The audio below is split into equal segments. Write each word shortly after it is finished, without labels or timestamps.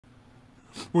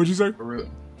What'd you say? For real.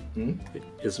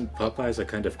 Isn't Popeyes a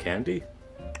kind of candy?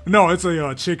 No, it's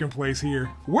a chicken place here.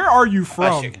 Where are you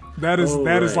from? That is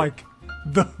like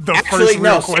the first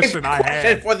real question I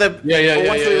had. For the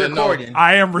recording. No.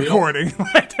 I am recording.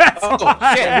 Like, that's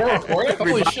shit, we're recording?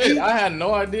 Holy shit, I had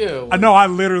no idea. I know, I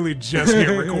literally just hit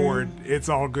record. It's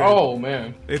all good. Oh,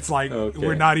 man. It's like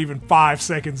we're not even 5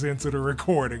 seconds into the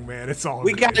recording, man. It's all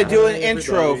We got to do an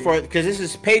intro because this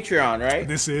is Patreon, right?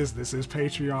 This is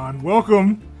Patreon.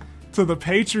 Welcome to the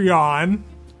Patreon.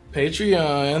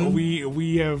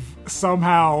 We have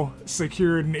somehow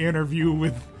secured an interview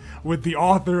with the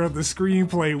author of the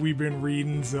screenplay we've been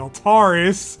reading,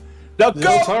 Zeltaris.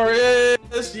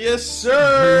 Zeltaris, yes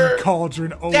sir.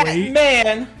 Cauldron 08. That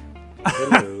man.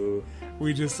 Hello.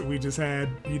 we just had,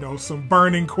 some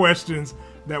burning questions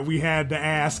that we had to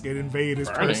ask and invade his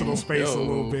personal space a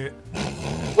little bit.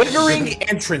 Quivering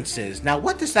entrances. Now,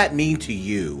 what does that mean to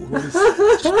you?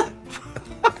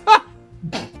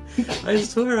 I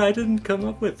swear I didn't come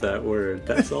up with that word.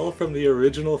 That's all from the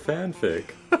original fanfic.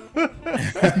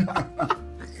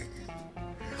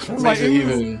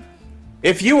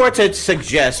 If you were to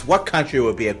suggest what country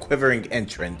would be a quivering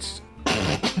entrance,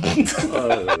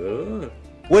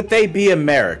 would they be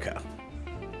America?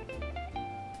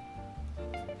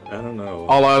 I don't know.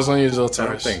 All eyes on you, Zeltaris. I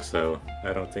don't think so.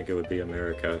 I don't think it would be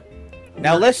America.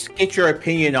 Now let's get your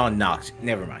opinion on Nox.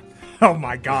 Never mind. Oh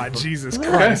my God, Jesus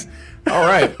Christ! All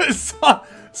right. so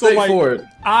like, forward.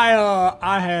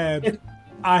 I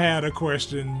had a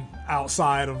question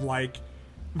outside of like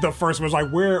the first one. Was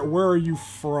like, where are you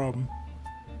from?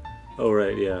 Oh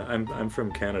right, yeah. I'm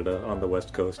from Canada on the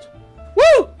west coast.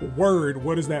 Woo! Word.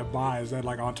 What is that by? Is that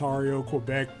like Ontario,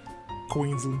 Quebec,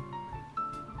 Queensland?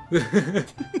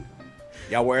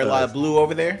 Y'all wear a lot of blue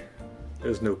over there?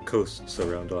 There's no coasts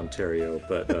around Ontario,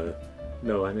 but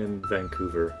no, I'm in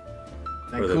Vancouver.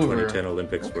 Where the 2010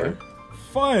 Olympics were.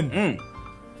 Fun.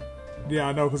 Yeah,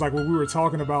 I know, because like when we were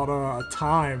talking about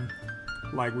time,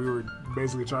 like we were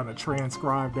basically trying to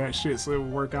transcribe that shit so it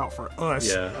would work out for us.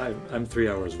 Yeah, I'm 3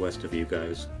 hours west of you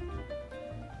guys.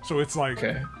 So it's like,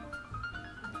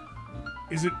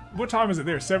 what time is it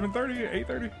there? 7:30,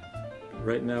 8:30?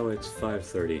 Right now it's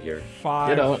 5:30 here.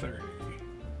 5:30.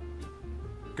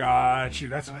 Got you.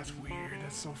 That's weird.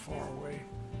 That's so far away.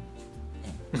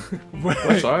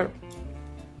 That's all right.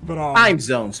 But time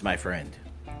zones, my friend.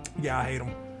 Yeah, I hate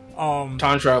them.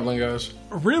 Time traveling, guys.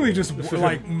 Really, just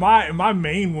like my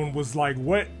main one was like,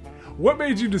 what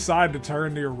made you decide to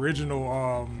turn the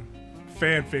original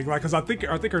fanfic? Like, cause I think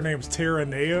her name's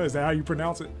Terranea. Is that how you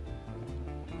pronounce it?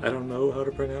 I don't know how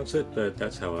to pronounce it, but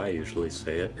that's how I usually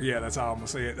say it. Yeah, that's how I'm gonna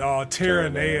say it.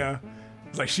 Terranea.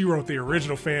 It's like she wrote the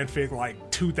original fanfic like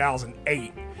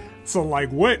 2008. So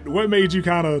like, what made you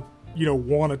kind of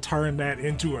want to turn that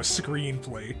into a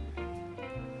screenplay?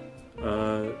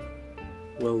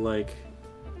 Well, like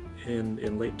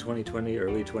in late 2020,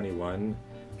 early 21,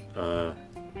 I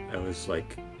was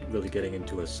like really getting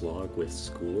into a slog with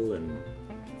school and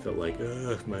felt like,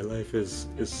 my life is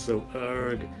so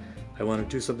hard. I want to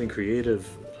do something creative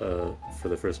for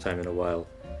the first time in a while.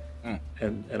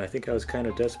 And I think I was kind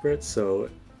of desperate, so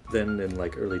then in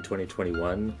like early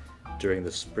 2021, during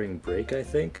the spring break, I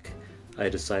think, I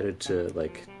decided to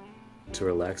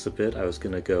relax a bit. I was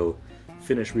gonna go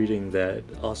finish reading that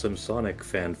awesome Sonic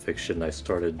fan fiction I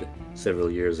started several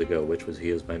years ago, which was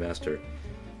He Is My Master.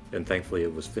 And thankfully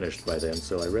it was finished by then,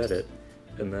 so I read it.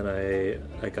 And then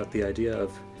I got the idea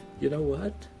of, you know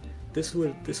what? This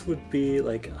would be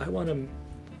like,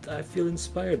 I feel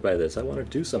inspired by this. I want to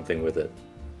do something with it.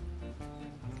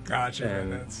 Gotcha.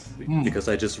 And because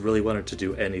I just really wanted to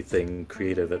do anything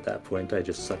creative at that point, I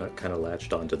just kind of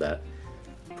latched onto that.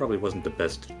 Probably wasn't the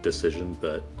best decision,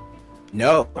 but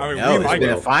no, it's been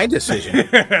a fine decision.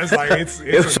 It's like it's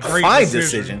a great fine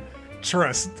decision.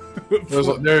 Trust.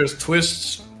 There's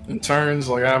twists and turns.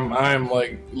 Like I'm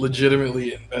like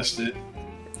legitimately invested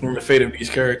in the fate of these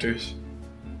characters.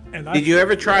 Did you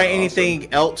ever try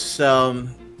anything else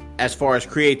as far as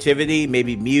creativity,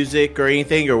 maybe music or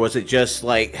anything, or was it just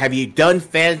like, have you done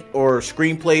fan or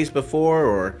screenplays before,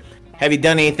 or have you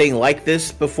done anything like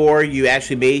this before you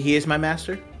actually made He Is My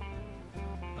Master?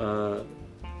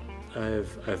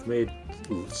 I've made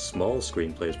small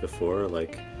screenplays before.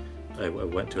 Like I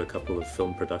went to a couple of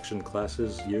film production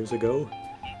classes years ago,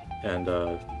 and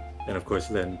of course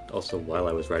then also while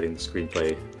I was writing the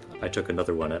screenplay, I took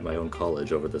another one at my own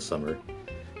college over the summer.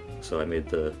 So I made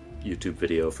the YouTube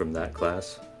video from that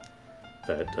class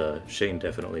that Shane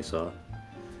definitely saw.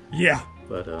 Yeah.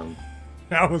 But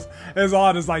that was as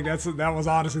odd as like that was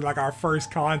honestly like our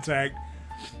first contact,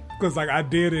 because like I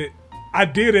did it I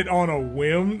did it on a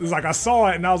whim. It's like I saw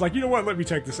it and I was like, you know what? Let me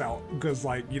check this out because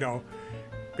like it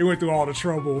went through all the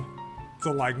trouble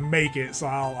to like make it, so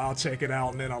I'll check it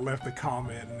out. And then I left a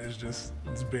comment, and it's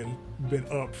been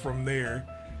up from there.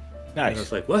 Nice. And I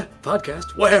was like, what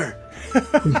podcast? Where?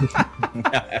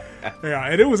 Yeah,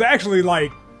 and it was actually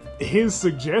like his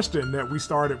suggestion that we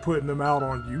started putting them out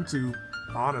on YouTube.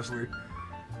 Honestly,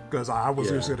 because I was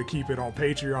just gonna keep it on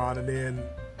Patreon, and then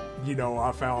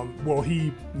I found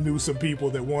he knew some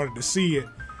people that wanted to see it,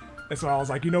 and so I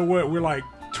was like, you know what? We're like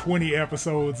 20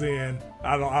 episodes in.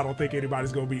 I don't think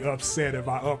anybody's gonna be upset if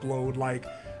I upload like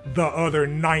the other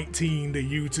 19 to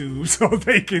YouTube so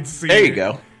they can see. There you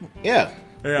go. Yeah.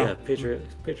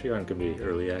 Patreon can be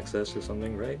early access or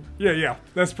something, right? Yeah.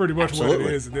 That's pretty much what it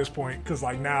is at this point. Because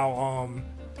like now,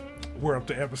 we're up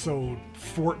to episode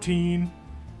 14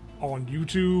 on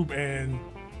YouTube, and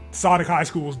Sonic High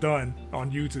School's done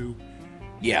on YouTube.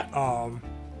 Yeah.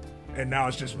 And now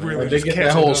it's just really they get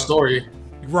that whole story.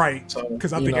 Right,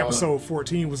 because I think episode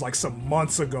 14 was like some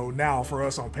months ago now for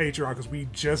us on Patreon, because we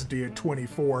just did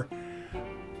 24.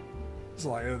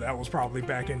 So like that was probably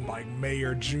back in like May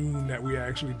or June that we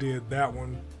actually did that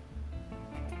one.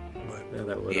 But yeah,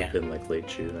 that would have been like late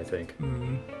June, I think.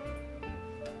 Mm-hmm.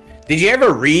 Did you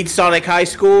ever read Sonic High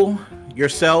School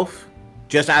yourself,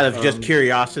 just out of just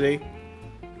curiosity?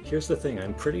 Here's the thing: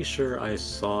 I'm pretty sure I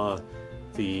saw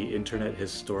the Internet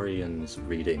Historian's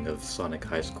reading of Sonic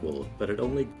High School, but it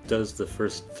only does the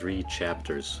first 3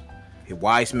 chapters. A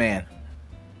wise man.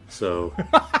 So,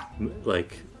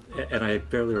 and I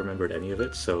barely remembered any of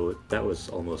it, so that was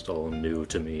almost all new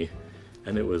to me,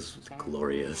 and it was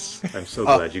glorious. I'm so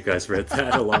glad you guys read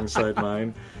that alongside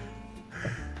mine.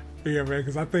 Yeah, man,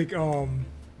 because I think,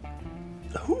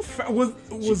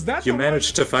 was that you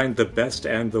managed to find the best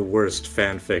and the worst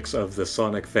fanfics of the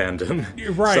Sonic fandom.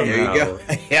 Right. Somehow. There you go.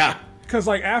 Yeah. Because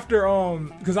like after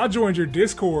because I joined your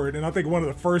Discord, and I think one of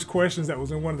the first questions that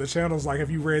was in one of the channels, like, have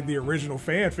you read the original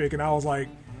fanfic? And I was like,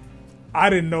 I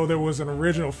didn't know there was an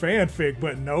original fanfic,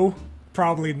 but no,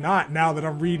 probably not now that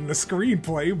I'm reading the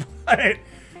screenplay. But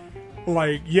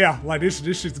like, yeah, like this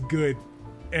shit's good.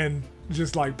 And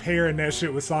just like pairing that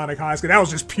shit with Sonic High School, that was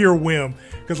just pure whim.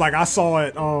 Because like I saw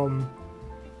it,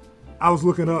 I was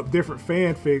looking up different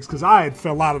fanfics because I had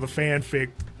fell out of the fanfic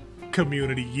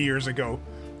community years ago,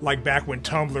 like back when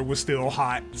Tumblr was still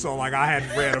hot. So like I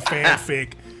hadn't read a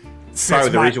fanfic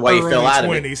since my early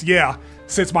 20s. Yeah,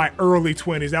 since my early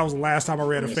 20s. That was the last time I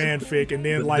read a fanfic. And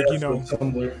then like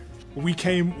we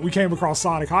came across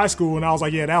Sonic High School, and I was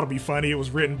like, yeah, that'll be funny. It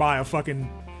was written by a fucking.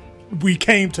 We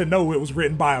came to know it was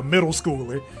written by a middle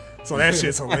schooler, so that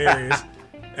shit's hilarious.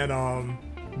 And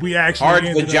we actually hard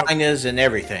vaginas and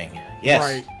everything.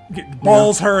 Yes, right.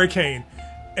 Balls Hurricane,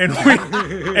 and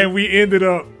we ended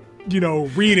up,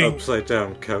 reading upside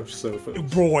down couch sofa.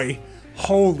 Boy,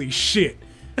 holy shit!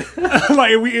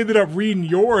 Like we ended up reading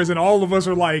yours, and all of us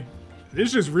are like,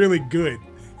 "This is really good."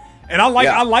 And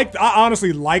I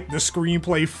honestly like the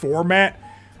screenplay format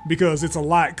because it's a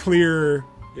lot clearer.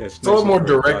 Yeah, it's a little more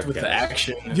direct with the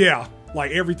action. Yeah,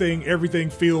 like everything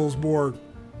feels more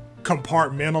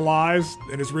compartmentalized,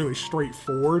 and it's really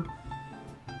straightforward.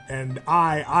 And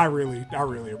I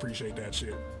really appreciate that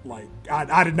shit. Like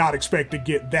I did not expect to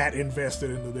get that invested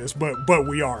into this, but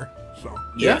we are. So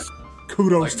yes,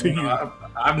 kudos to you.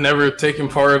 I've never taken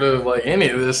part of like any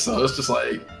of this, so it's just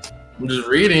like I'm just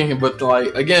reading. But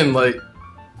like again, like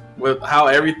with how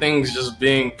everything's just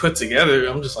being put together,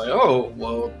 I'm just like, oh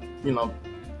well,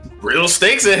 real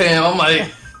stakes at hand. I'm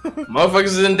like, motherfuckers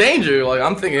is in danger. Like,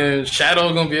 I'm thinking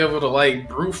Shadow gonna be able to, like,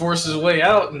 brute force his way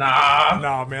out.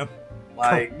 Nah, man.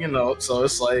 Like, so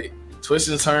it's like twists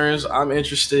and turns. I'm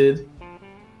interested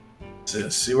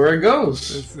to see where it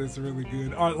goes. It's really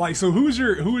good. Like, so who is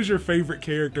your favorite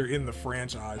character in the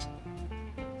franchise?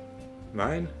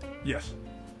 Mine? Yes.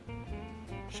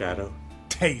 Shadow.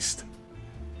 Taste.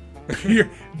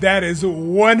 That is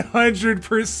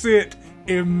 100%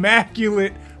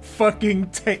 immaculate fucking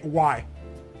taste. Why?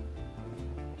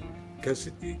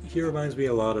 Because he reminds me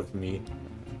a lot of me.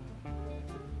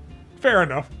 Fair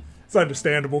enough. It's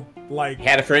understandable. Like,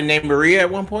 had a friend named Maria at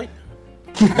one point.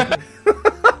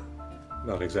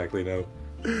 Not exactly, no.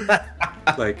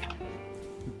 Like,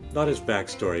 not his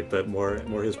backstory, but more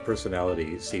his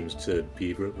personality seems to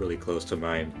be really close to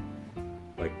mine.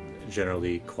 Like,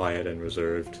 generally quiet and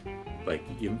reserved. Like,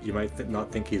 you might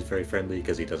not think he's very friendly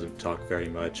because he doesn't talk very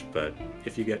much, but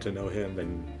if you get to know him,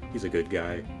 then he's a good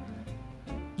guy.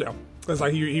 Yeah. It's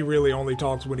like he really only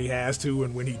talks when he has to,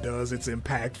 and when he does, it's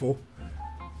impactful.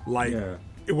 Like,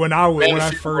 when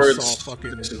I first saw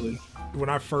fucking...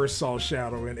 first saw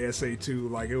Shadow in SA2,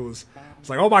 like it's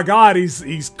like, oh my god,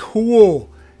 he's cool.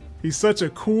 He's such a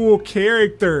cool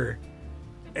character.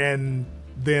 And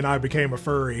then I became a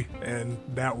furry, and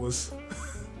that was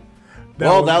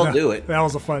that'll do it. That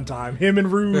was a fun time. Him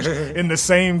and Rouge in the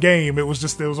same game. It was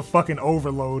a fucking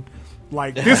overload.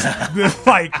 Like this if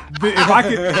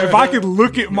I could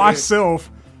look at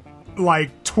myself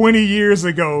like 20 years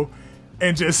ago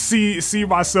and just see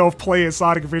myself playing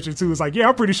Sonic Adventure 2, it's like, yeah,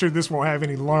 I'm pretty sure this won't have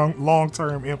any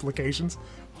long-term implications.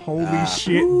 Holy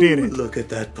shit, did it. Look at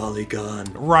that polygon.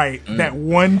 Right, that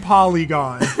one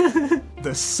polygon.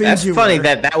 The singular. That's funny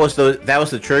that was the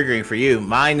triggering for you.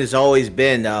 Mine has always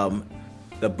been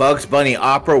the Bugs Bunny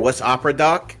opera. What's opera,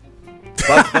 Doc?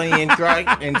 Bugs Bunny and drag.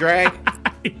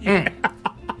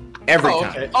 Every time.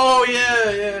 Okay. Oh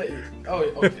yeah. Oh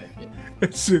okay.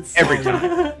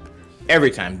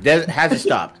 Every time. Hasn't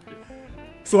stopped.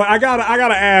 So I gotta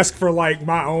ask for like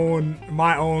my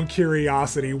own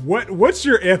curiosity. What's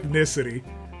your ethnicity?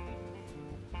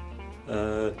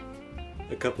 A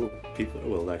couple of people.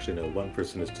 Well, actually, no. One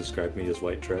person has described me as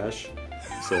white trash.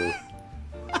 So,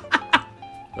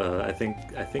 I think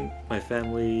my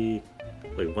family,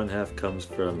 like, one half comes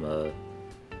from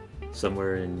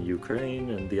somewhere in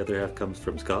Ukraine, and the other half comes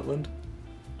from Scotland.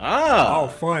 Oh,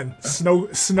 fun!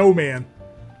 Snowman.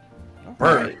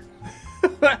 Right.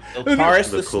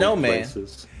 Zeltaris the snowman.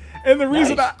 Places. And the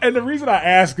reason I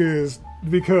ask is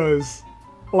because,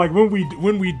 like, when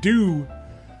we do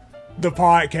the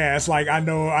podcast, like, I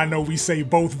know we say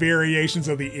both variations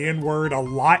of the N word a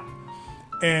lot,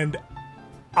 and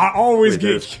I always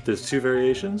there's two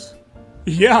variations.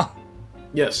 Yeah.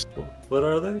 Yes. What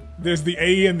are they? There's the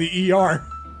A and the ER.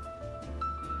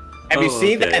 Have you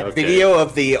seen that video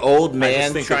of the old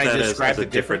man trying to describe the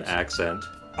different accent?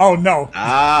 Oh no.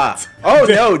 Oh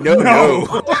no.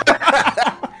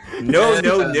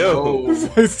 No.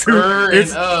 It's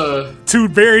two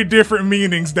very different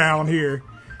meanings down here.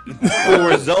 Will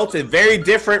result in very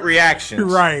different reactions.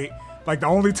 Right. Like, the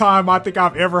only time I think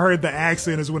I've ever heard the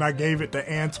accent is when I gave it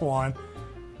to Antoine.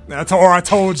 Or I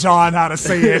told John how to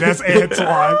say it as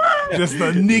Antoine. Just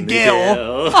the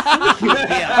Nigel.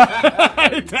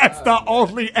 That's the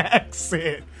only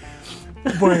accent.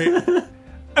 But,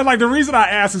 and like, the reason I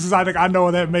ask is I think I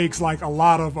know that makes like a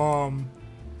lot of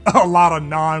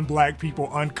non-black people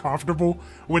uncomfortable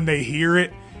when they hear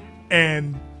it,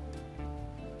 and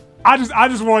I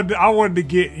wanted to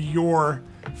get your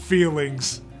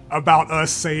feelings about us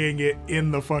saying it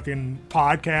in the fucking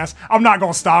podcast. I'm not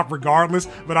gonna stop regardless,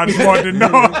 but I just wanted to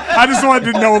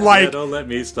know. Like, yeah, don't let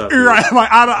me stop. Right? Like,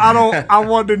 I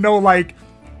wanted to know, like,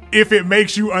 if it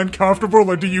makes you uncomfortable,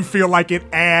 or do you feel like it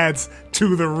adds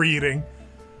to the reading?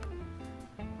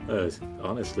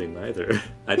 Honestly, neither.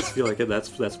 I just feel like that's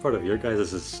part of your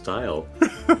guys' style.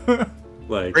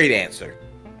 Like, great answer.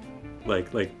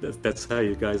 Like that's how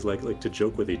you guys like to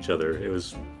joke with each other. It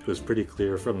was pretty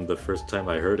clear from the first time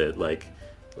I heard it. Like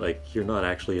you're not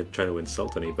actually trying to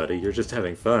insult anybody. You're just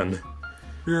having fun.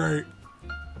 Right.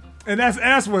 And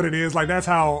that's what it is. Like, that's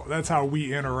how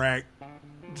we interact.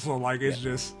 So like, it's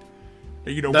just,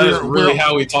 you know, that's really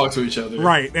how we talk to each other.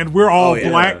 Right. And we're all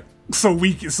black. So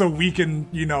we can,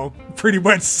 you know, pretty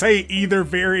much say either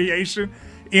variation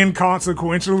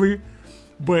inconsequentially.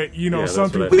 But, you know, some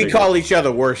people... We call each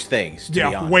other worse things, to be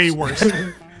honest. Way worse.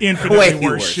 Infinitely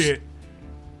worse shit.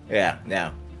 Yeah,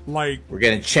 now. Like... We're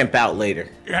gonna chimp out later.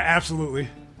 Yeah, absolutely.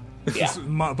 Yeah.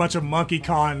 A bunch of monkey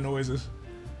con noises.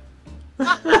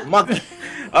 Monkey.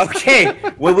 Okay,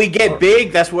 when we get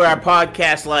big, that's where our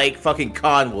podcast, like, fucking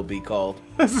con will be called.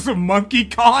 This is a monkey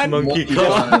con? Monkey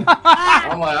con.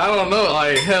 I'm like, I don't know.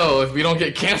 Like, hell, if we don't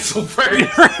get canceled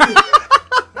first.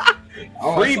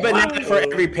 Free banana for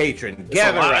every patron.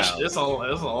 Gather around. There's a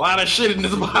lot of shit in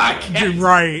this podcast.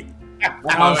 Right.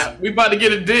 We about to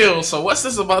get a deal. So what's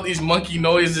this about these monkey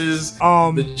noises?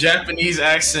 The Japanese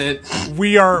accent.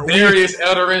 We are various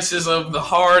utterances of the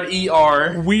hard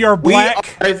ER. We are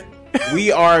black.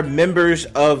 We are members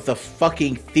of the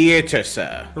fucking theater,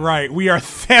 sir. Right. We are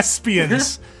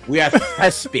thespians. We are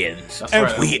thespians. That's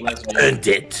right. We earned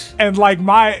it. And like,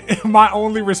 my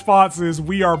only response is,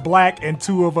 we are black and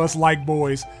two of us like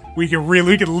boys. We can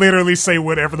literally say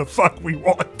whatever the fuck we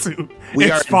want to. We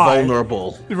are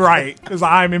vulnerable. Right. Because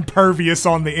I'm impervious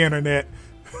on the internet.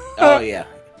 Oh yeah.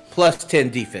 Plus 10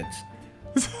 defense.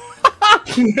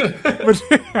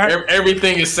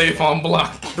 Everything is safe on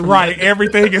block. Right.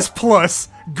 Everything is plus.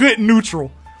 Good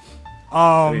neutral.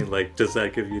 I mean, like, does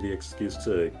that give you the excuse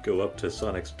to go up to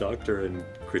Sonic's doctor and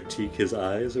critique his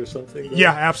eyes or something? Though?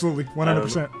 Yeah, absolutely.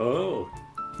 100%. Oh.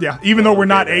 Yeah, even though we're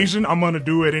not Asian, I'm going to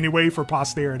do it anyway for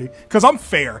posterity. Because I'm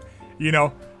fair, you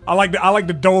know? I like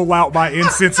to dole out my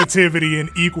insensitivity in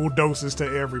equal doses to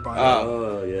everybody.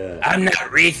 Oh, yeah. I'm not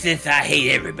racist. I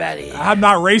hate everybody. I'm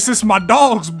not racist. My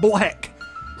dog's black.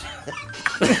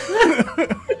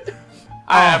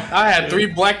 I had 3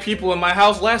 black people in my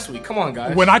house last week. Come on,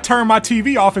 guys. When I turn my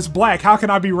TV off, it's black. How can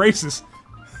I be racist?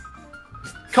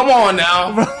 Come on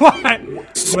now.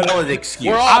 Solid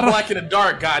excuse. We're all black in the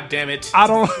dark. God damn it. I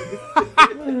don't.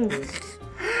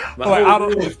 My I whole don't-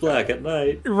 room is black at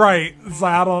night. Right. It's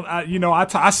like I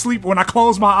don't. I sleep when I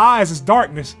close my eyes. It's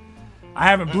darkness. I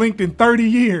haven't blinked in 30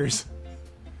 years.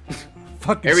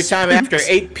 Fucking Every time spooks. after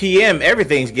 8 p.m.,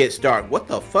 everything gets dark. What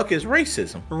the fuck is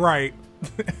racism? Right.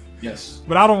 Yes.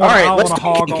 But I don't want All right, let's to get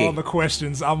hog kinky. all the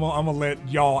questions. I'm gonna let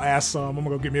y'all ask some. I'm gonna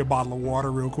go get me a bottle of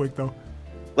water real quick though.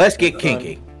 Let's get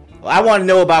kinky. I want to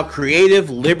know about creative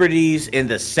liberties in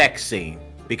the sex scene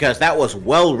because that was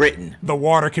well written. The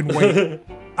water can wait.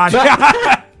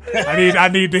 I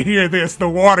need to hear this. The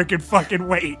water can fucking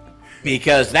wait.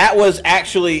 Because that was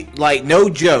actually, like, no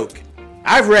joke.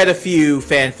 I've read a few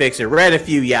fanfics and read a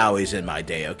few yaois in my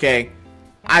day, okay?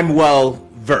 I'm well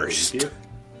versed.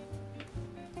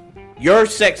 Your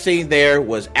sex scene there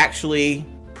was actually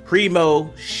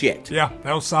primo shit. Yeah,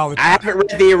 that was solid. I haven't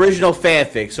read the original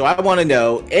fanfic, so I want to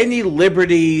know any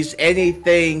liberties,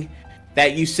 anything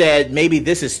that you said, maybe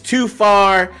this is too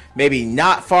far, maybe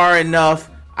not far enough.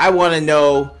 I want to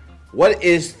know what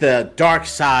is the dark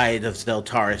side of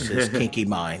Zeltaris' kinky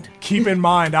mind. Keep in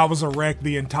mind, I was erect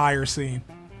the entire scene.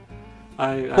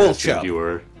 I Bullshit. assumed you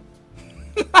were.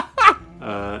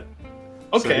 So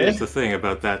Okay. here's the thing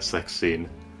about that sex scene.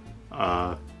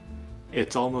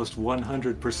 It's almost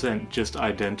 100% just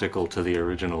identical to the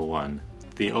original one.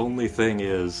 The only thing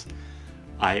is,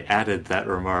 I added that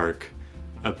remark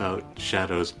about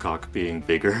Shadow's cock being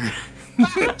bigger.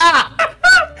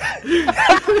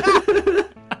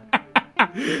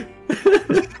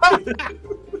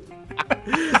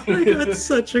 I got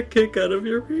such a kick out of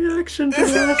your reaction to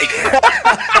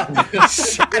that.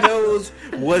 Shadows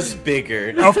was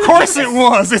bigger. Of course it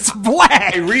was. It's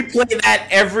black. I replay that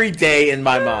every day in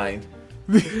my mind.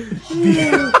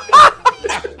 The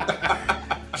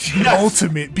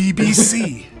ultimate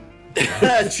BBC.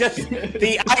 Just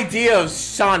the idea of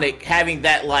Sonic having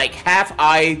that like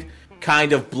half-eyed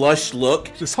kind of blush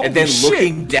look Just and holy then shit.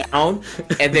 looking down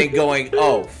and then going,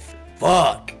 oh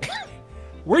fuck.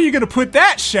 Where are you gonna put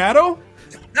that, Shadow?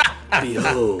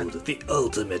 Behold, the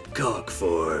ultimate cock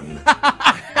form.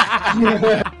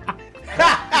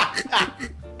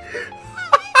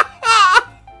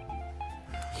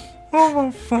 Oh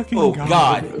my fucking Oh god.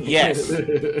 god, yes.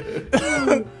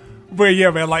 But yeah,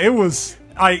 man, like it was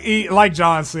like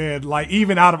John said, like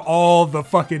even out of all the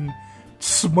fucking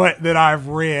smut that I've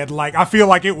read, like I feel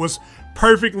like it was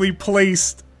perfectly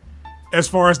placed as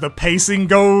far as the pacing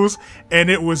goes, and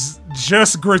it was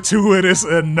just gratuitous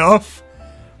enough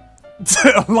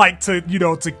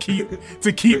to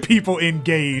keep people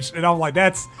engaged. And I'm like,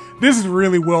 this is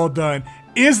really well done.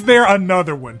 Is there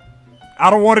another one? I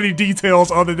don't want any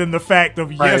details other than the fact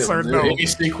of yes or Are there no. any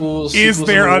sequels? Is sequels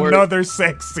there in the works? another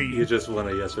sex You scene? just want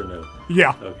a yes or no.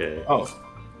 Yeah. Okay. Oh,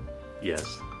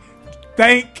 Yes.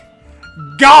 Thank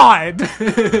God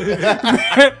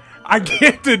I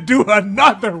get to do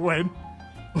another one.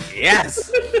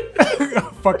 Yes. I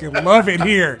fucking love it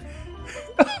here.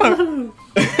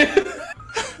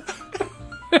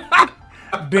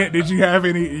 Did you have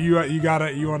any? You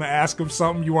want to ask him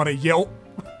something? You want to yelp?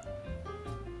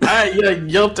 yeah,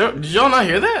 yelped. Did y'all not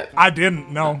hear that? I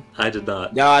didn't know. I did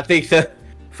not. No, I think the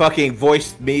fucking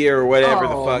voiced me or whatever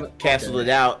the fuck canceled it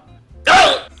out.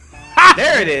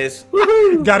 There it is.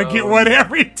 Got to get one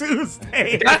every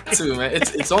Tuesday. Got to, man.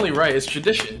 It's only right. It's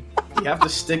tradition. You have to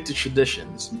stick to tradition.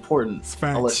 It's important.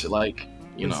 facts. Unless it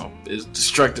is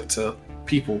destructive to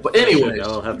people. But Anyway, anyways,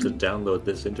 I'll have to download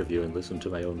this interview and listen to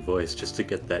my own voice just to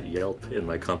get that yelp in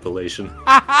my compilation.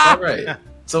 all right.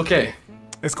 It's okay.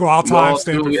 It's cool. I'll We all do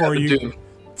timestamp what we it for have to you. do.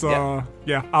 So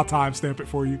yeah, I'll timestamp it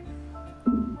for you.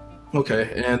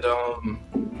 Okay, and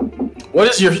what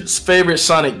is your favorite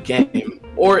Sonic game?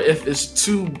 Or if it's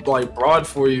too broad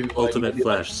for you, Ultimate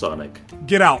Flash Sonic.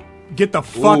 Get out. Get the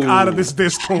fuck Ooh. out of this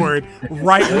Discord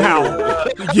right now.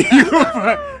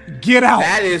 Get out.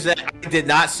 That is, I did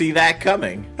not see that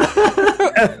coming.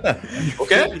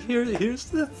 Okay. Here's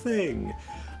the thing.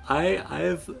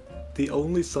 I've the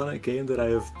only Sonic game that I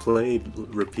have played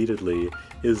repeatedly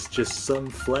is just some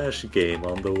Flash game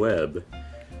on the web.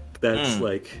 That's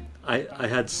like I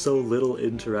had so little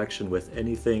interaction with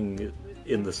anything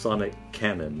in the Sonic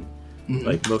canon.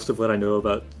 Like most of what I know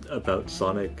about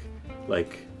Sonic,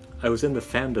 like I was in the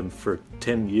fandom for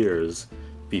 10 years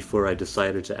before I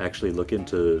decided to actually look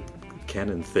into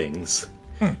canon things.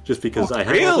 Just because I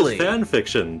had all this fan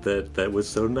fiction that was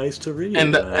so nice to read.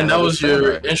 And that was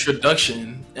your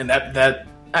introduction, and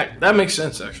that makes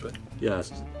sense, actually.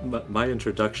 Yes, my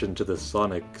introduction to the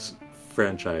Sonic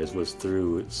franchise was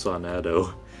through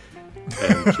Sonado.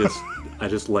 And I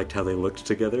just liked how they looked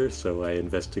together, so I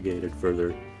investigated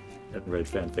further and read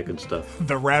fanfic and stuff.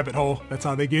 The rabbit hole, that's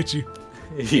how they get you.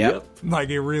 Yep. Like,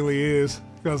 it really is.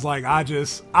 Because, like, I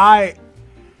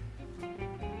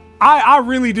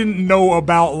really didn't know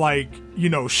about, like, you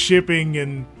know, shipping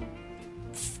and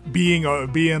being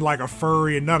like a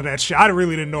furry and none of that shit. I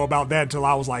really didn't know about that until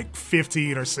I was like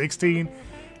 15 or 16.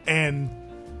 And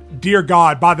dear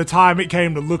God, by the time it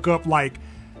came to look up like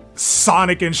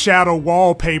Sonic and Shadow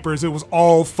wallpapers, it was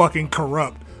all fucking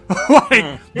corrupt.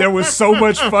 Like, there was so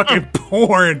much fucking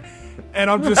porn. And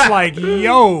I'm just like,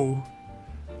 yo,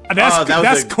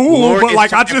 that's cool, but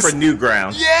like I just for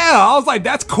Newgrounds. Yeah, I was like,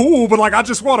 that's cool, but like I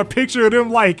just want a picture of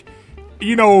them, like,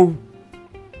 you know,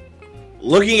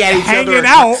 looking at each other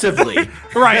aggressively.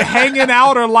 out, right? Hanging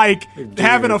out or like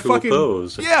having a cool fucking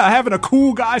pose. having a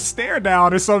cool guy stare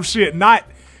down or some shit, not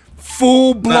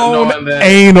full blown that.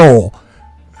 anal.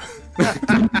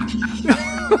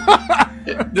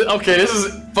 Okay, this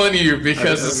is funnier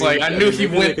because it's like I knew he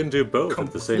went can do both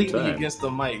at the same completely time. against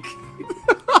the mic.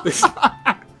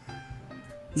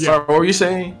 Sorry, what were you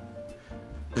saying?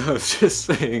 I was just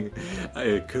saying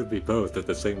it could be both at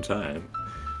the same time.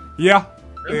 Yeah,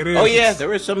 it is. Oh yeah, there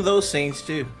were some of those scenes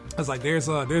too. I was like, there's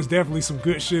definitely some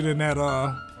good shit in that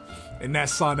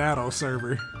Sonado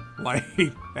server. Like,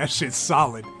 that shit's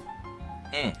solid.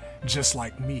 Just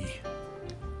like me.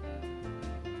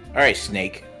 All right,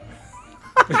 Snake.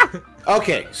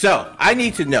 Okay, so I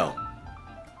need to know.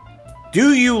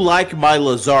 Do you like my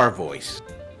Lazar voice?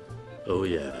 Oh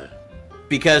yeah.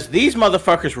 Because these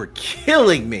motherfuckers were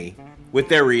killing me with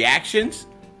their reactions.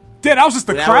 Yeah, that was just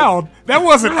the crowd. That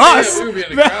wasn't us. We were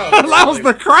being the crowd. That was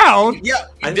the crowd. Yeah,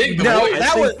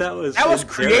 that was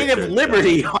creative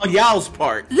liberty on y'all's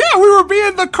part. Yeah, we were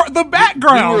being the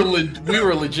background. We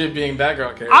were legit being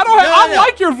background characters. I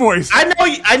like your voice.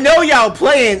 I know y'all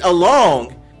playing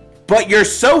along, but you're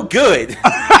so good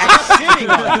at shitting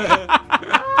on me.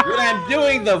 When I'm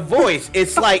doing the voice,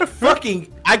 it's like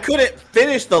fucking. I couldn't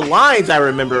finish the lines. I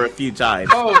remember a few times.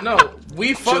 Oh no,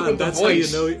 we fuck John, with the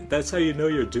voice. That's how you know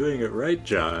you're doing it right,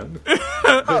 John.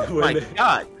 Oh my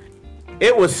God.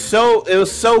 It was so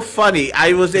funny.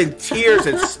 I was in tears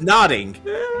and snotting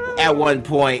at one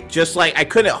point, just like I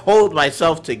couldn't hold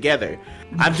myself together.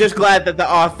 I'm just glad that the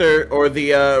author or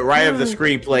the writer of the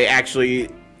screenplay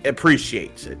actually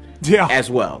appreciates it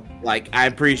as well. Like I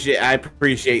appreciate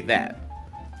that.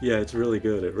 Yeah, it's really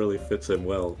good. It really fits in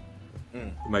well.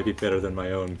 It might be better than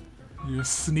my own. You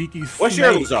sneaky What's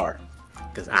your Lazar?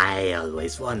 Because I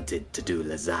always wanted to do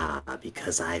Lazar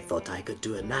because I thought I could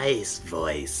do a nice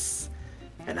voice.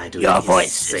 And I do Your these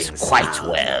voice is quite sounds.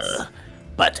 well,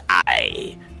 but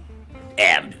I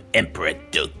am Emperor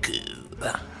Dooku.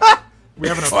 We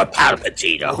having Or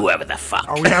Palpatine, or whoever the fuck.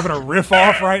 Are we having a riff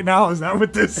off right now? Is that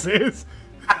what this is?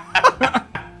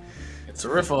 It's a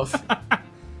riff off.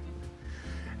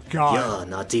 God. You're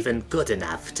not even good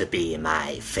enough to be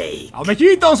my fake. I'll make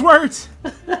you eat those words.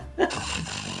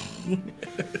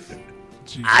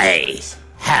 I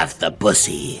have the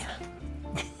bussy.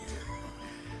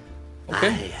 I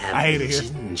have I hate it here.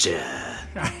 ginger.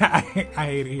 I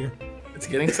hate it here. It's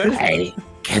getting sexy. I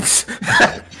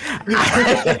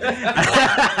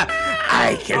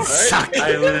can suck.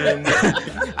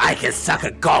 I can suck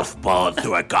a golf ball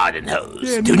through a garden hose.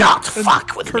 Yeah, Do not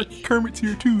fuck with me. Kermit's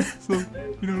here too, so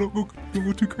don't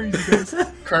go too crazy, guys.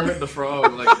 Kermit the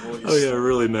Frog, like voice. Oh yeah,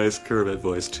 really nice Kermit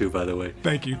voice too, by the way.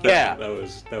 Thank you. Yeah. That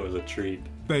was a treat.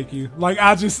 Thank you. Like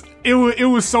it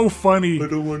was so funny. I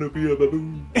don't want to be a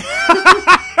baboon.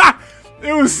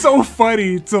 It was so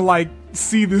funny to like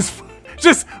see this.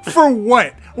 Just for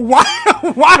what?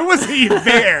 Why was he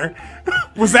there?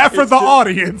 Was that for the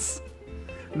audience?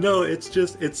 No,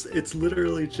 it's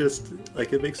literally just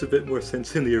like it makes a bit more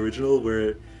sense in the original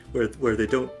where they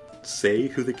don't say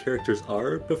who the characters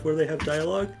are before they have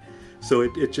dialogue. So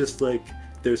it just like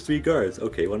there's three guards.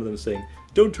 Okay, one of them saying,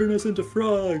 "Don't turn us into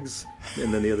frogs,"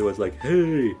 and then the other one's like,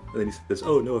 "Hey," and then he says,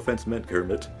 "Oh, no offense meant,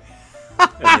 Kermit."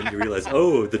 And then you realize,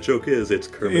 oh, the joke is it's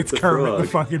Kermit It's the Kermit frog. the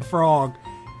fucking frog.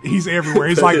 He's everywhere.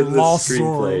 He's But like in the lost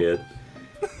screenplay, sword.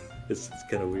 it's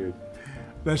kind of weird.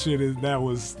 That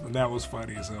was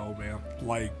funny as hell, man.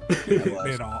 Like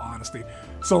in all honesty.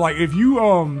 So like if you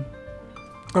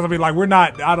because I mean like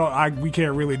we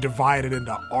can't really divide it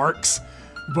into arcs,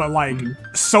 but like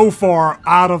so far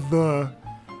out of the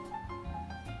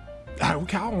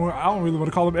I don't really want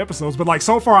to call them episodes, but like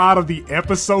so far out of the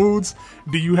episodes,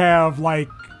 do you have like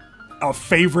a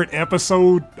favorite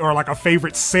episode or like a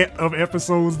favorite set of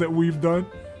episodes that we've done?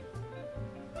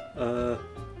 I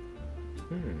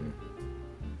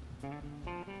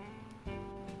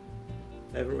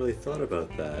haven't really thought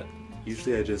about that.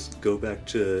 Usually I just go back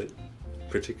to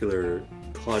particular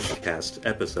podcast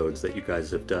episodes that you guys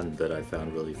have done that I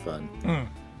found really fun.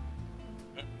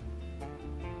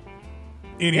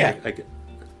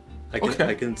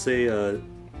 I can say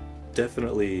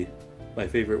definitely my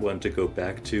favorite one to go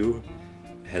back to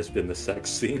has been the sex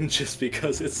scene, just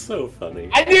because it's so funny.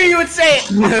 I knew you would say it.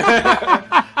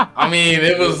 I mean,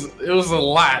 it was a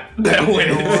lot that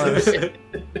went into it.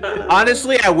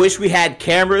 Honestly, I wish we had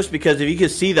cameras, because if you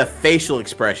could see the facial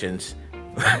expressions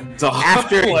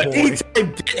after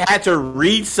anytime Dick had to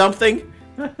read something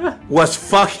was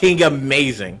fucking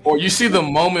amazing. Or you see the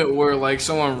moment where like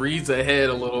someone reads ahead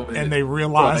a little bit And they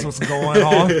realize what's going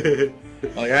on.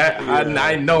 Like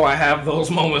I know I have those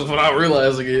moments without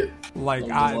realizing it. Like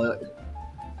I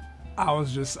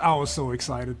was so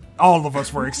excited. All of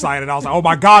us were excited. I was like, oh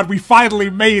my god, we finally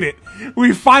made it.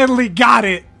 We finally got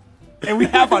it. And we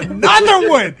have another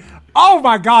one. Oh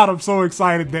my god, I'm so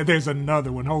excited that there's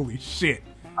another one. Holy shit.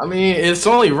 I mean, it's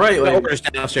only right. Like, Over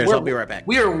downstairs. I'll be right back.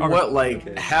 We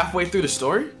are halfway through the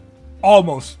story?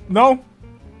 Almost. No?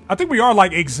 I think we are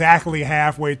like exactly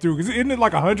halfway through. Isn't it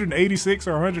like 186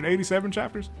 or 187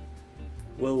 chapters?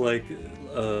 Well, like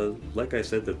I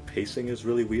said, the pacing is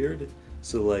really weird.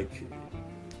 So like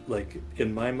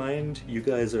in my mind, you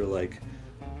guys are like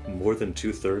more than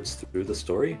 2/3 through the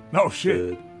story. No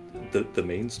shit. The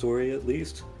main story, at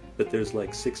least. But there's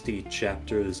like 60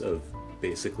 chapters of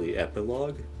basically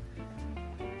epilogue.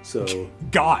 So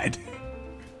God.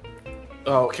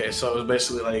 Oh, okay, so it was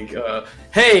basically like,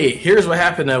 hey, here's what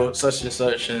happened to such and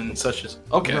such and such as.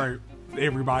 Okay. Right.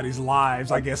 Everybody's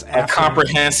lives, I guess. A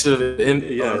comprehensive,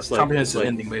 comprehensive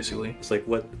ending, basically. It's like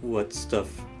what stuff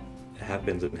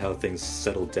happens and how things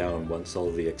settle down once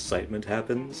all the excitement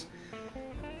happens.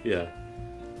 Yeah.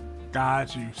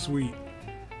 Got you. Sweet.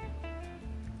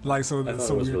 Like so. I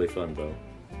thought it was really fun though.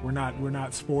 We're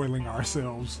not spoiling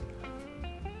ourselves.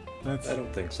 I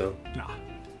don't think so. Nah,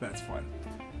 that's fun.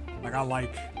 Like I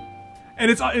like, and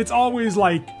it's always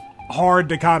like hard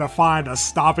to kind of find a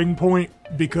stopping point,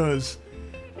 because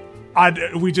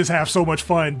we just have so much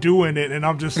fun doing it, and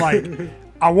I'm just like,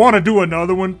 I want to do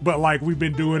another one, but like we've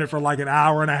been doing it for like an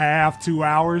hour and a half, 2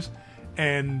 hours,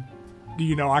 and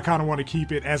I kind of want to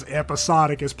keep it as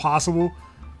episodic as possible.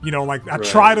 Like I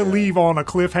try to leave on a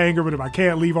cliffhanger, but if I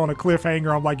can't leave on a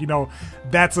cliffhanger, I'm like,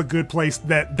 that's a good place.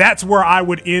 That's where I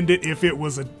would end it if it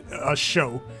was a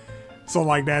show. So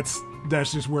like that's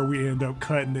just where we end up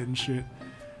cutting it and shit.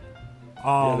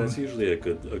 Yeah, that's usually a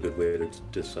good way to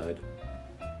decide.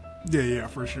 Yeah,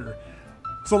 for sure.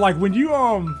 So like when you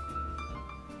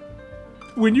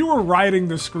were writing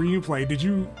the screenplay, did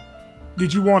you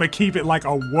want to keep it like a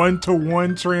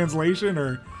 1-to-1 translation,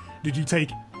 or did you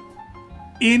take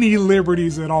any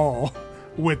liberties at all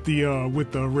with the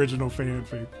original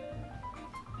fanfic?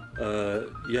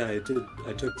 Yeah, I did.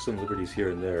 I took some liberties here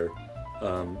and there.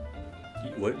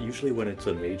 Usually when it's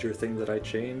a major thing that I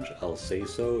change, I'll say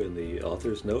so in the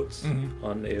author's notes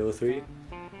on AO3.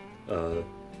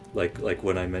 Like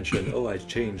when I mention, I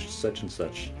changed such and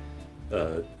such.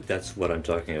 That's what I'm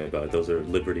talking about. Those are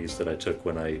liberties that I took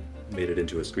when I made it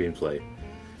into a screenplay.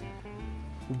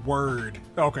 Word.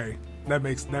 Okay, that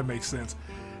makes sense.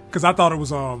 Because I thought it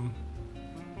was I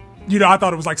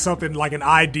thought it was like something like an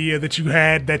idea that you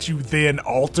had that you then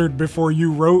altered before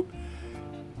you wrote.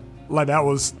 Like that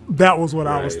was what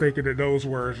I was thinking in those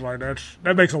words. Like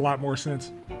that makes a lot more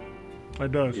sense.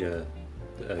 It does. Yeah,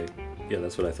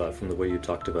 that's what I thought from the way you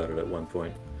talked about it at one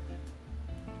point.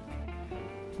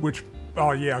 Which,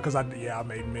 because I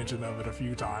made mention of it a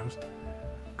few times.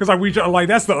 Because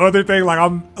that's the other thing. Like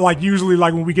I'm like usually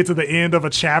like when we get to the end of a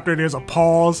chapter, there's a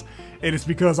pause, and it's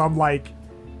because I'm like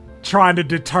trying to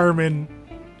determine,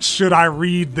 should I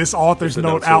read this author's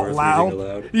note out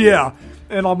loud? Yeah.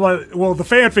 And I'm like, well, the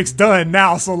fanfic's done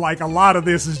now, so like a lot of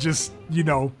this is just,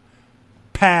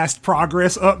 past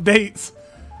progress updates.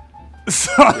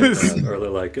 So or they're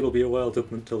like, it'll be a while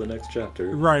until the next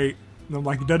chapter. Right. And I'm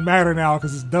like, it doesn't matter now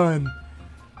because it's done.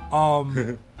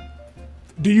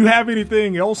 Do you have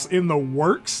anything else in the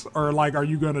works, or like, are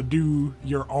you gonna do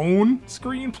your own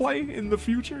screenplay in the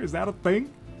future? Is that a thing?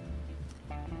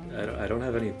 I don't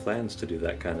have any plans to do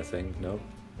that kind of thing. No.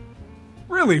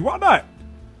 Really? Why not?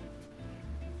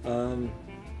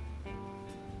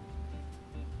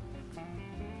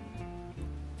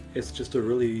 It's just a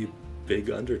really big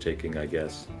undertaking, I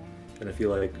guess. And I feel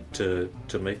like to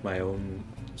make my own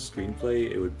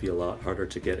screenplay, it would be a lot harder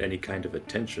to get any kind of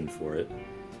attention for it.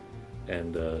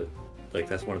 And like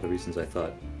that's one of the reasons I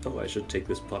thought, oh, I should take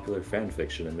this popular fan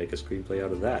fiction and make a screenplay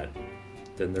out of that.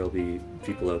 Then there'll be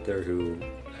people out there who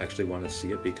actually want to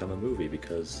see it become a movie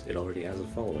because it already has a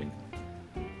following.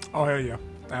 Oh hell yeah,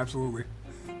 absolutely.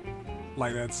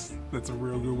 Like that's a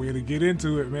real good way to get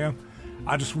into it, man.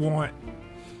 I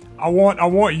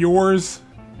want yours,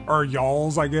 or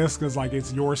y'all's, I guess, because like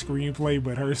it's your screenplay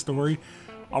but her story.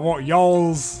 I want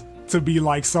y'all's to be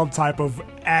like some type of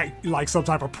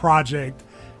project,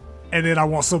 and then I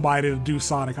want somebody to do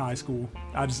Sonic High School.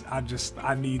 I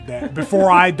need that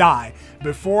before I die,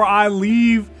 before I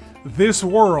leave this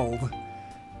world.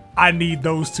 I need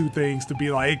those two things to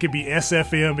be like, it could be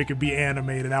SFM, it could be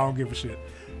animated. I don't give a shit.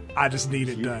 I just need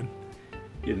it done.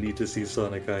 You need to see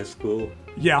Sonic High School.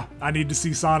 Yeah, I need to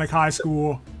see Sonic High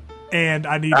School, and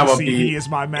I need to see He Is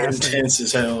My Master. Intense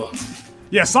as hell.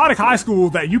 Yeah, Sonic High School,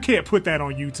 that you can't put that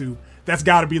on YouTube. That's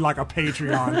got to be like a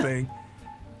Patreon thing.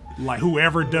 Like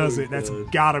whoever does it, that's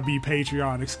got to be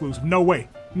Patreon exclusive. No way,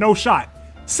 no shot.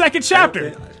 Second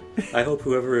chapter. I hope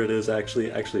whoever it is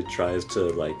actually tries to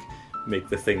like make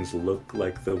the things look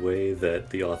like the way that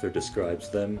the author describes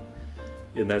them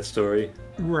in that story.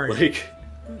 Right. Like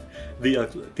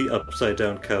the upside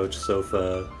down couch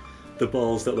sofa, the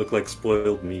balls that look like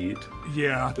spoiled meat.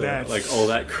 Yeah, that's like all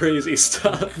that crazy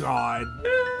stuff. God.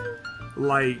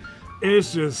 Like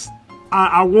it's just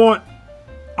I want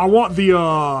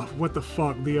the what the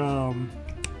fuck, the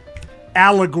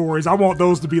allegories. I want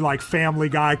those to be like Family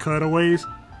Guy cutaways.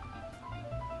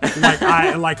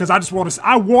 Because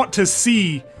I want to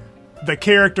see the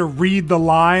character read the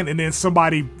line and then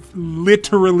somebody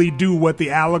literally do what the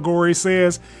allegory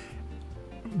says.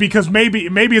 Because maybe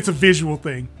it's a visual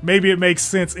thing. Maybe it makes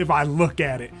sense if I look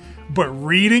at it. But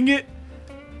reading it,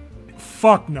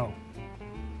 fuck no.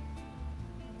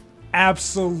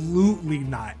 Absolutely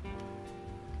not.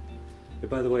 Hey,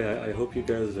 by the way, I hope you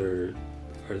guys are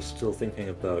still thinking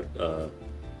about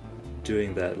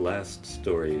doing that last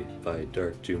story by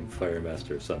Dark Doom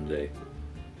Firemaster someday.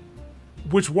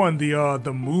 Which one?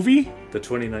 The movie? The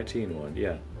 2019 one,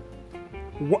 yeah.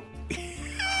 What?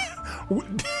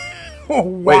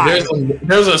 Wait,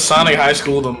 there's a Sonic High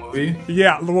School the movie.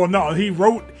 Yeah, well, no, he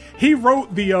wrote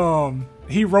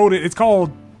it. It's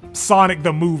called Sonic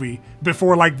the Movie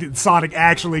before like Sonic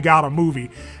actually got a movie,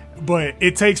 but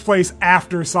it takes place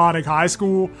after Sonic High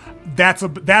School. That's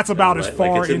about as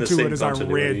far into it as I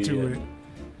read to it.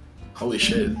 Holy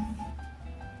shit!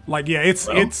 Like yeah,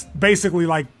 it's basically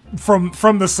like from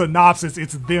the synopsis,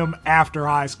 it's them after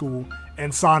high school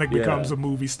and Sonic becomes a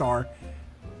movie star.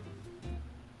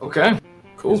 Okay,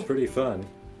 cool. It's pretty fun.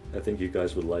 I think you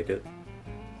guys would like it.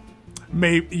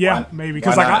 Maybe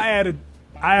because like I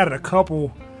added a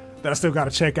couple that I still got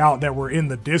to check out that were in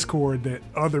the Discord that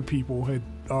other people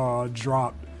had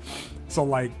dropped. So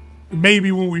like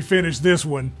maybe when we finish this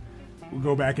one, we'll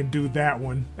go back and do that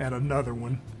one and another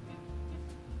one.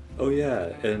 Oh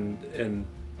yeah, and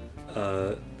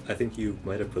I think you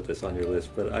might have put this on your list,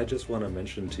 but I just want to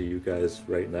mention to you guys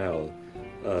right now,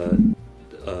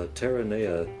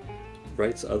 Terranea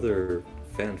writes other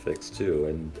fanfics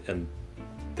too, and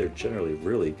they're generally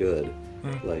really good.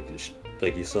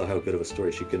 Like you saw how good of a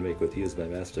story she can make with He Is My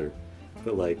Master,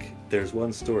 but like there's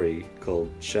one story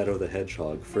called Shadow the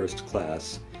Hedgehog First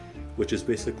Class, which is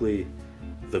basically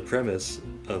the premise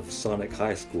of Sonic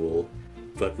High School,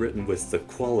 but written with the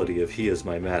quality of He Is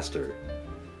My Master.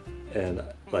 And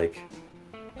like,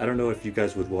 I don't know if you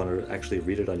guys would want to actually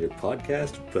read it on your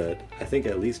podcast, but I think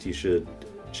at least you should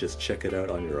just check it out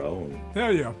on your own.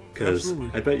 Hell yeah, because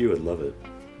I bet you would love it.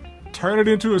 Turn it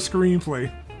into a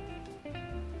screenplay.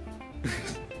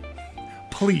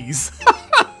 Please.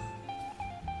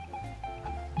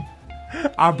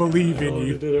 I believe in you.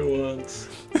 You did it once.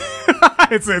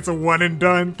 It's a one and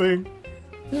done thing.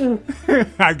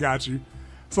 I got you.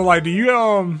 So like, did you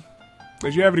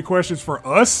have any questions for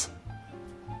us?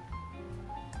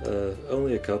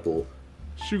 Only a couple.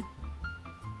 Shoot.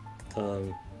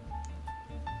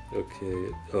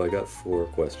 Okay. Oh, I got 4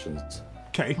 questions.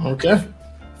 Okay.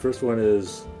 First one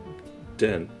is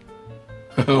Dent.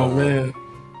 Oh man.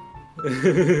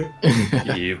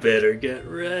 You better get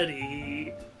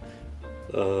ready.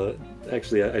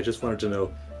 Actually, I just wanted to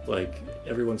know, like,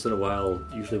 every once in a while,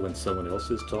 usually when someone else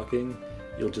is talking,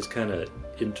 you'll just kind of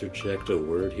interject a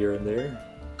word here and there.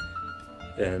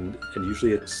 And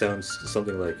usually it sounds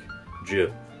something like "J."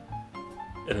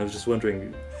 And I was just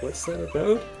wondering, what's that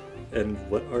about? And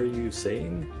what are you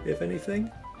saying, if anything?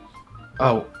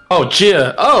 Oh,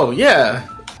 Gia. Oh, yeah.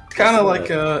 It's kind of like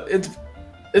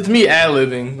it's me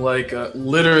ad-libbing, like,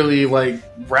 literally, like,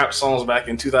 rap songs back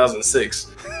in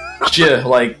 2006. Yeah,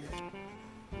 like,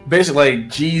 basically, like,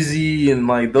 Jeezy and,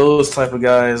 like, those type of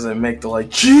guys that make the,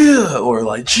 like, yeah, or,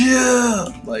 like, yeah,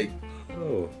 like,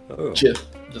 Oh. yeah.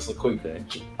 Just a quick thing.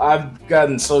 I've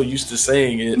gotten so used to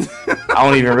saying it, I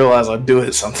don't even realize I do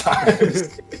it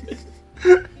sometimes.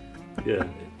 Yeah,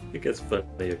 it gets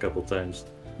funny a couple times.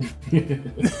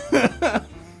 It's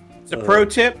a pro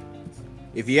tip.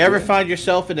 If you ever find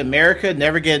yourself in America,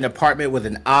 never get an apartment with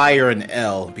an I or an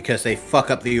L because they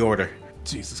fuck up the order.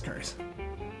 Jesus Christ.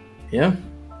 Yeah.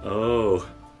 Oh.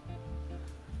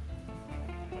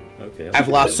 Okay. I've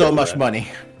lost so much money.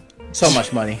 So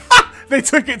much money. They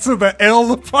took it to the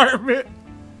L apartment.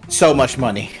 So much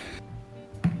money.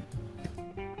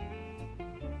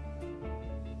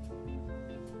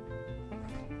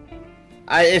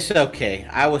 It's okay.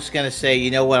 I was going to say, you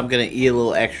know what? I'm going to eat a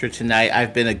little extra tonight.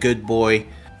 I've been a good boy.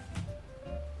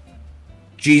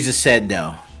 Jesus said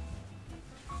no.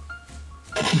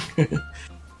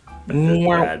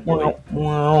 Bad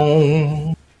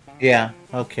boy. Yeah,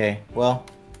 okay. Well,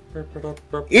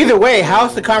 either way,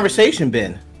 how's the conversation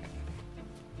been?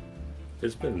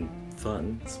 It's been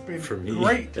fun. It's been for me,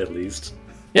 great. at least.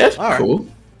 Yeah, it's All right. cool.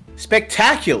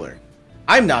 Spectacular.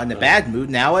 I'm not in a bad mood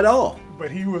now at all. But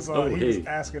he was hey.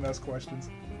 asking us questions.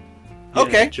 Yeah,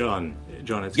 Okay. John,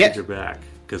 it's Yeah. good you're back,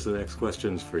 because the next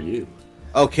question's for you.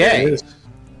 Okay.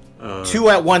 2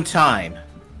 at one time.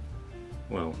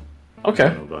 Well, Okay. I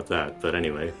don't know about that, but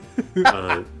anyway.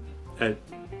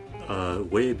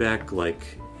 Way back,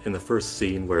 like, in the first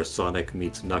scene where Sonic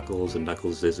meets Knuckles, and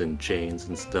Knuckles is in chains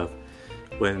and stuff,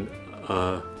 when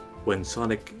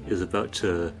Sonic is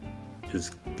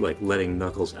like letting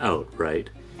Knuckles out, right?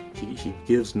 He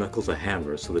gives Knuckles a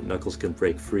hammer so that Knuckles can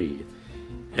break free.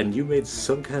 And you made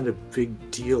some kind of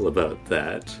big deal about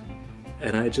that,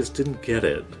 and I just didn't get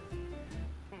it.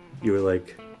 You were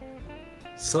like,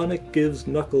 Sonic gives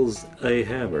Knuckles a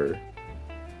hammer.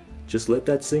 Just let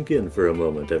that sink in for a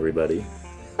moment, everybody.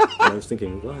 And I was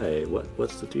thinking, why?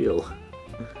 What's the deal?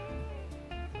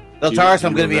 Zeltaris, Do you I'm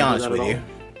going to be remember honest that with at you.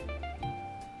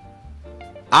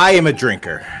 I am a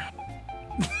drinker.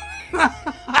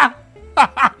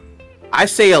 I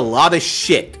say a lot of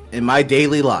shit in my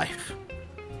daily life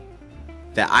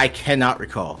that I cannot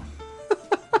recall.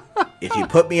 If you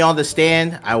put me on the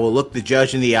stand, I will look the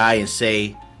judge in the eye and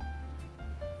say,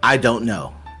 I don't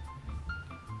know.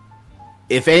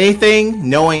 If anything,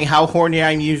 knowing how horny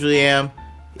I usually am,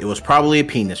 it was probably a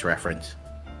penis reference.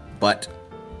 But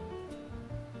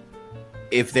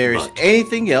if there's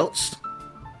anything else,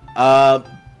 I'm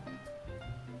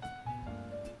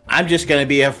just gonna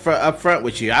be up front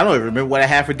with you. I don't even remember what I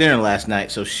had for dinner last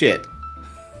night, so shit.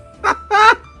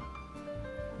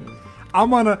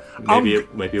 Maybe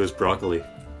it was broccoli.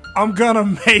 I'm gonna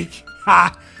make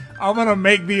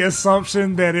the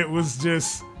assumption that it was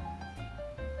just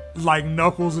like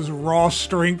Knuckles' raw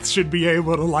strength should be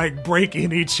able to like break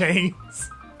any chains.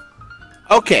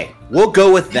 Okay, we'll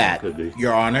go with that, Could be.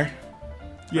 Your Honor.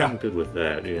 Yeah, I'm good with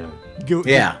that, yeah.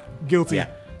 Guilty. Yeah.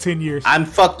 10 years. I'm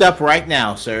fucked up right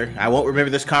now, sir. I won't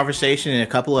remember this conversation in a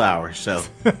couple of hours, so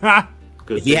Good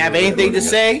if you thing have we're anything to recording it.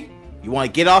 say, you want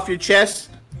to get off your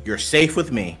chest, you're safe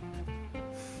with me.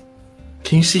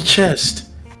 Can you see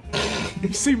chest?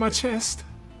 You see my chest?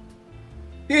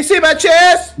 You see my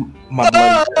chest? My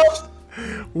bloody chest.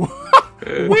 We know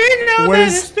What that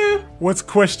is- it's true. What's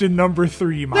question number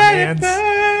 3, my Let it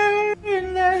man?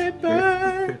 burn, let it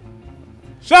burn.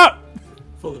 Shut up!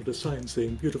 Followed a sign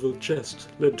saying beautiful chest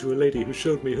led to a lady who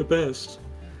showed me her best.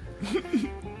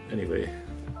 Anyway,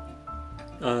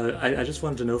 I just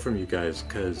wanted to know from you guys,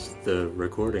 because the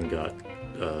recording got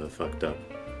fucked up.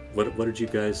 What did you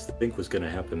guys think was going to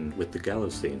happen with the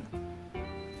gallows scene?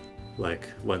 Like,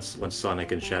 once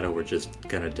Sonic and Shadow were just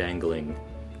kind of dangling,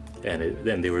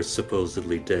 and they were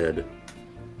supposedly dead.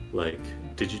 Like,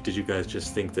 did you guys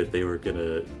just think that they were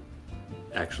gonna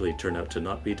actually turn out to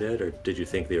not be dead, or did you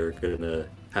think they were gonna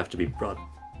have to be brought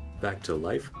back to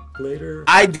life later?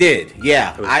 I did,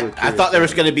 yeah. I was I really thought curious there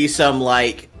was going to be some,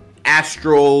 like,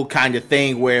 astral kind of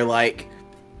thing where, like,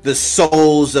 the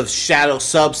souls of Shadow,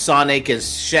 Sonic and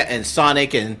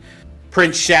Sonic and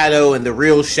Prince Shadow and the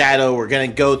real Shadow were going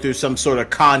to go through some sort of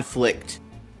conflict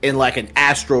in, like, an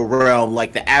astral realm,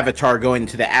 like the Avatar going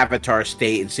into the Avatar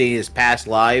state and seeing his past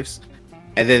lives,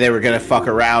 and then they were going to fuck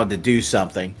around to do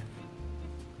something.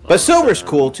 But Silver's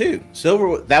cool, too.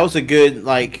 Silver, that was a good,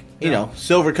 like, you know,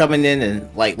 Silver coming in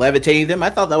and, like, levitating them. I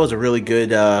thought that was a really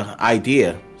good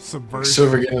idea. Subversion.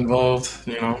 Silver get involved,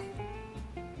 you know.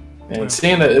 And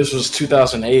seeing that this was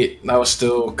 2008, I was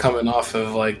still coming off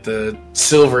of like the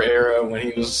Silver era when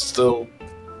he was still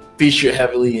featured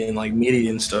heavily in like media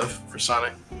and stuff for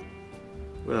Sonic.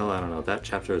 Well, I don't know. That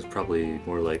chapter is probably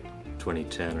more like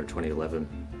 2010 or 2011.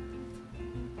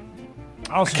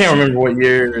 I can't remember what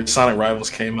year Sonic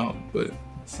Rivals came out, but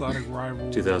Sonic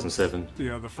Rivals 2007.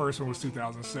 Yeah, the first one was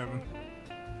 2007.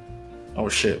 oh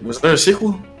shit, was there a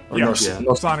sequel? Or Yeah,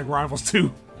 no, Sonic Rivals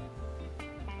 2.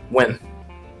 when?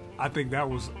 I think that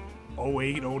was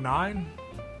 08, 09.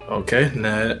 Okay,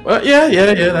 nah. Well, yeah.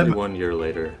 Only 1 year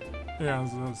later. Yeah,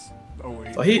 that's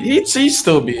 08. Well, he'd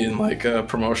still be in like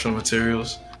promotional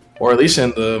materials, or at least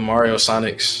in the Mario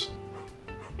Sonics.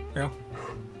 Yeah.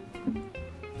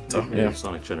 So Maybe yeah,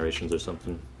 Sonic Generations or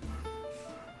something.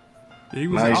 He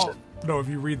was Nice. I don't know if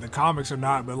you read the comics or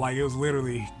not, but like it was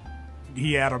literally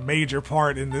he had a major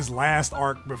part in this last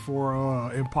arc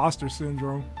before Imposter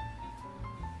Syndrome.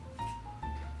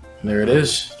 there it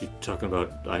is. You talking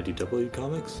about IDW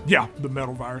comics? Yeah, the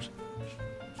Metal Virus.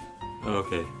 Oh,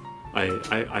 okay.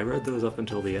 I read those up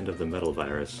until the end of the Metal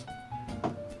Virus.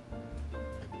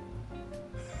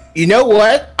 You know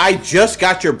what? I just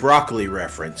got your broccoli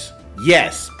reference.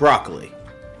 Yes, broccoli.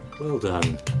 Well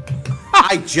done.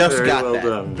 I just Very got well that.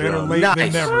 done. Better John. late than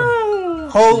Nice. never.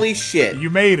 Holy shit. You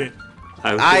made it.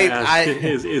 I was I- gonna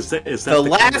ask, is that The kind of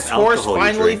last horse alcohol you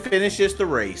finally drink? finishes the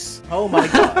race. Oh my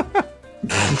god.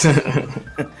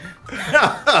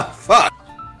 Fuck.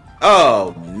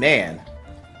 Oh man.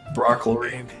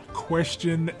 Broccoli. And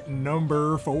question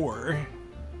number 4.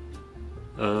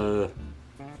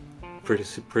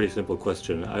 Pretty simple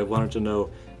question. I wanted to know,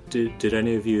 did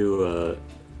any of you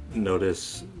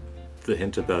notice the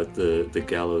hint about the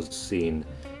gallows scene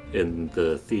in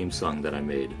the theme song that I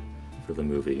made for the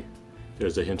movie?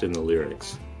 There's a hint in the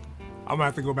lyrics. I'm gonna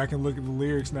have to go back and look at the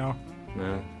lyrics now.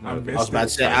 No, I okay. missed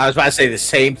I was about to say the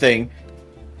same thing.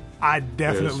 I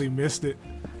definitely missed it.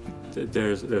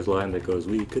 There's a line that goes,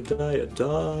 "We could die at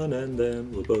dawn, and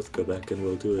then we'll both go back and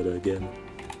we'll do it again."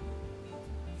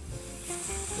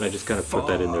 And I just kind of put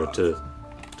that in there to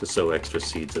sow extra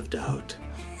seeds of doubt.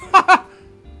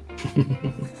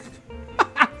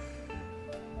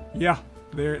 Yeah,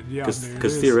 there it Because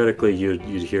is. theoretically, you'd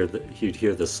hear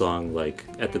the song like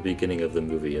at the beginning of the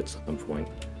movie at some point,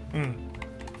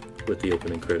 with the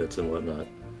opening credits and whatnot.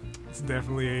 It's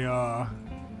definitely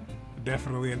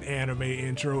an anime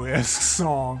intro-esque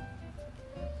song.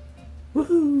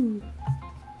 Woohoo!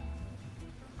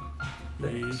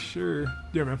 Yeah, sure.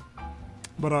 Yeah, man.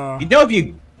 But You know if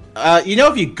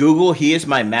you Google "He is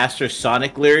my master"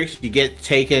 Sonic lyrics, you get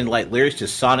taken like lyrics to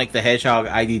Sonic the Hedgehog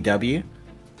IDW.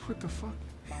 what the fuck?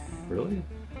 Really?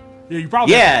 Yeah, you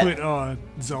probably have Yeah. to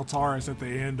put Zeltaris at the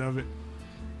end of it.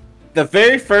 The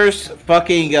very first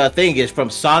fucking thing is from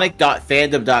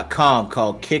Sonic.fandom.com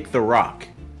called "Kick the Rock."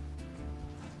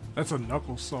 That's a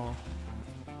Knuckles song.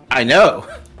 I know.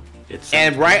 It's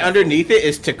And right underneath it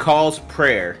is Tikal's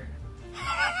prayer.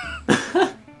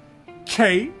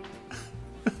 K.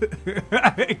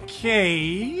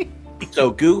 K.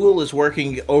 So Google is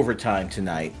working overtime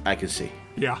tonight. I can see.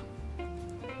 Yeah.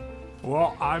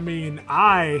 Well, I mean,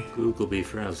 Google be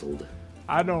frazzled.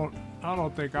 I don't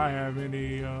think I have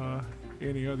any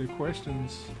other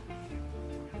questions.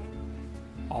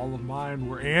 All of mine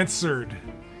were answered.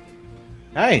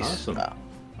 Nice.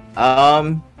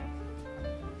 Awesome.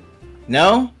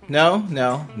 No.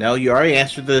 You already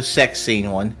answered the sex scene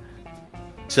one.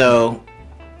 So,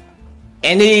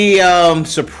 any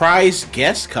surprise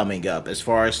guests coming up as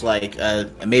far as like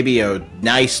maybe a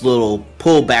nice little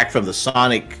pullback from the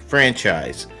Sonic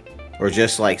franchise, or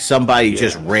just like somebody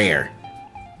just rare?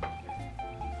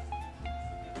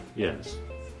 Yes.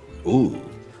 Ooh.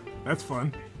 That's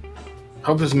fun.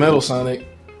 Hope it's Metal Sonic.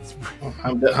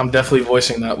 I'm definitely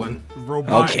voicing that one.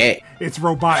 Okay. It's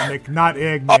Robotnik, not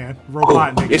Eggman.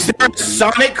 Robotnik. Is there a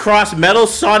Sonic cross Metal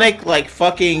Sonic like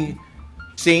fucking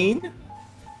scene?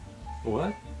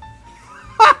 What?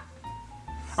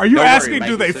 Are you Don't worry, asking, Mike,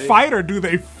 do they say- fight or do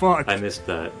they fuck? I missed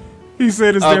that. He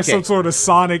said, is there Okay. some sort of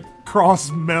Sonic cross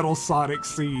Metal Sonic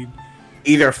scene?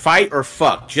 Either fight or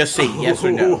fuck. Just say yes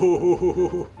or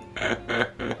no.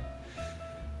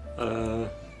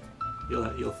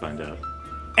 You'll find out.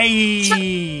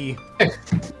 Ayy!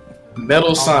 Metal Oh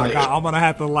my Sonic. God, I'm gonna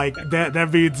have to like that.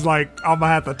 That means like I'm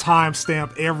gonna have to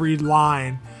timestamp every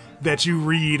line that you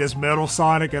read as Metal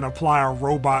Sonic and apply a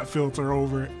robot filter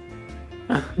over it.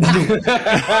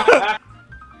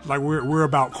 Like we're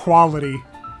about quality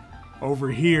over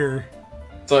here,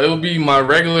 So it would be my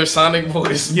regular Sonic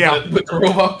voice. Yeah. but with the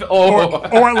robot. Oh,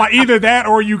 or like either that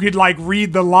or you could like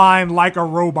read the line like a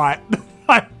robot.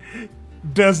 Like,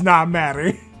 does not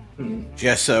matter.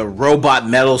 Just a robot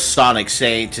Metal Sonic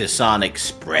saying to Sonic, I'm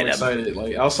 "Spread 'em." excited.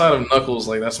 Like outside of Knuckles,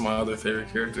 like that's my other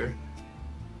favorite character.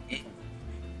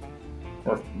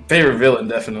 Or favorite villain,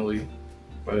 definitely.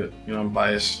 But, you know, I'm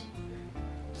biased.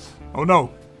 Oh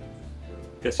no.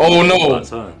 Oh, no. Thoughts,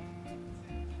 huh?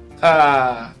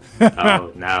 Ah.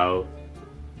 Oh, no.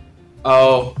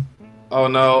 Oh. Oh,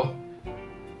 no.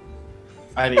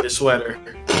 I need a sweater.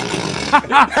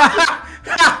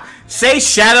 Say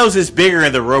Shadows is bigger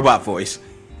in the robot voice.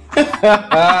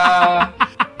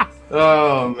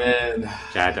 Oh, man.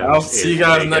 Shadows I'll see you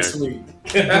guys bigger. next week.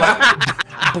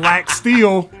 Black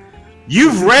Steel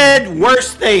You've read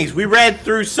worse things. We read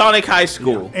through Sonic High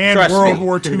School. and Trust World me.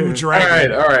 War II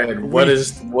Dragon. All right.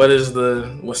 What's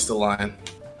the line?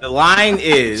 The line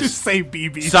is Just say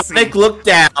BBC. Sonic looked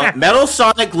down. Metal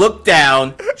Sonic looked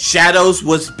down. Shadows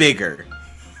was bigger.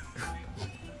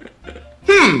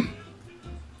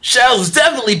 Shell's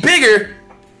definitely bigger.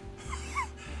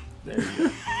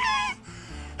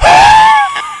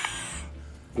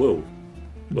 Whoa.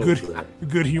 What was Good, that?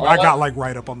 good humor. I got like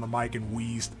right up on the mic and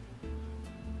wheezed.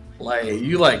 Like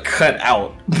you like cut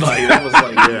out. Like that was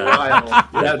like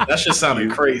wild. That shit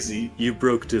sounded crazy. You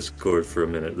broke Discord for a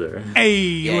minute there.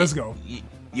 Hey, let's go.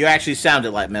 You actually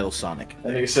sounded like Metal Sonic.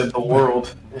 Like you said, the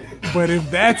world. But if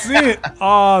that's it,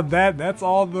 that's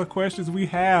all the questions we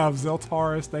have.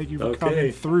 Zeltaris, thank you for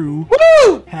coming through.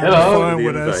 Woo! Having Hello. fun The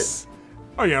with invite. us.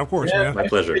 Oh yeah, of course, Yeah, man. My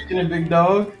pleasure. Making a big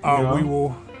dog. We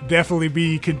will definitely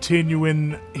be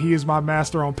continuing He Is My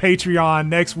Master on Patreon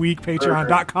next week,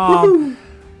 patreon.com.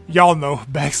 Y'all know,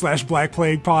 /Black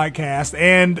Plague Podcast.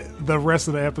 And the rest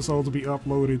of the episodes will be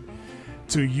uploaded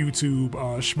to YouTube,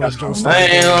 Schmojo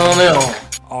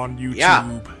on YouTube.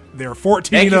 Yeah. There are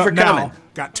 14 Thank you up for now. coming.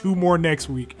 Got 2 more next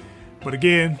week. But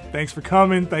again, thanks for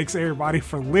coming. Thanks everybody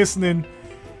for listening.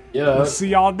 Yeah. We'll see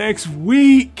y'all next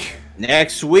week.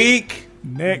 Next week,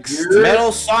 Next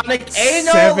Metal Sonic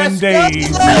Anal. 7 Let's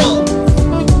days.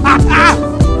 go!